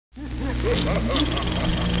What's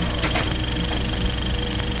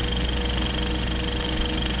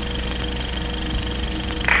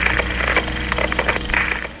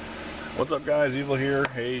up guys, Evil here.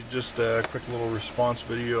 Hey, just a quick little response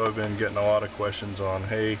video. I've been getting a lot of questions on,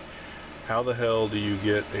 hey, how the hell do you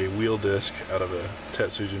get a wheel disc out of a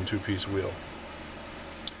Tetsujin two-piece wheel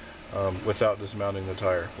without dismounting the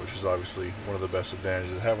tire, which is obviously one of the best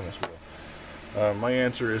advantages of having this wheel. My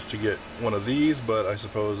answer is to get one of these, but I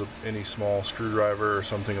suppose any small screwdriver or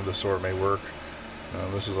something of the sort may work.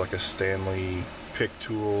 This is like a Stanley pick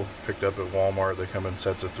tool picked up at Walmart. They come in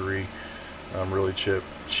sets of 3. Really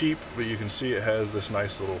cheap, but you can see it has this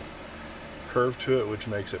nice little curve to it, which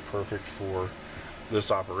makes it perfect for this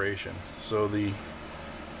operation. So the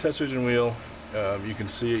Tetsujin wheel, you can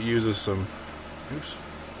see it uses some, oops,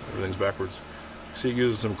 everything's backwards. See, it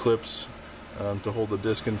uses some clips to hold the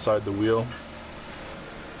disc inside the wheel.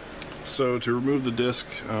 So to remove the disc,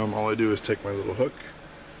 all I do is take my little hook,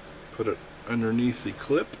 put it underneath the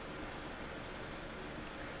clip,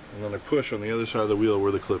 and then I push on the other side of the wheel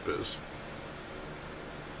where the clip is.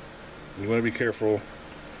 You want to be careful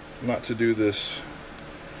not to do this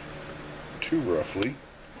too roughly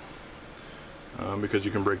because you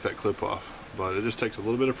can break that clip off, but it just takes a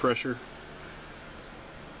little bit of pressure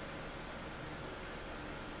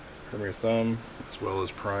from your thumb as well as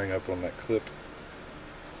prying up on that clip.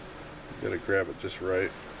 You got to grab it just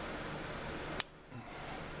right.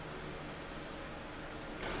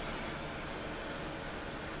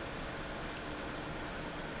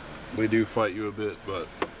 They do fight you a bit, but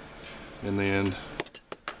in the end,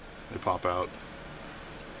 they pop out.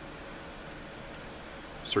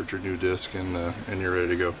 Insert your new disc and you're ready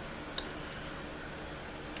to go.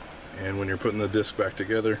 And when you're putting the disc back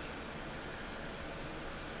together,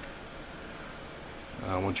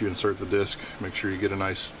 once you insert the disc, make sure you get a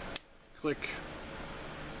nice click.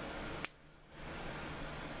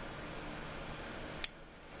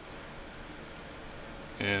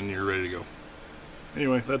 And you're ready to go.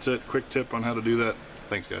 Anyway, that's it. Quick tip on how to do that.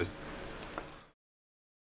 Thanks, guys.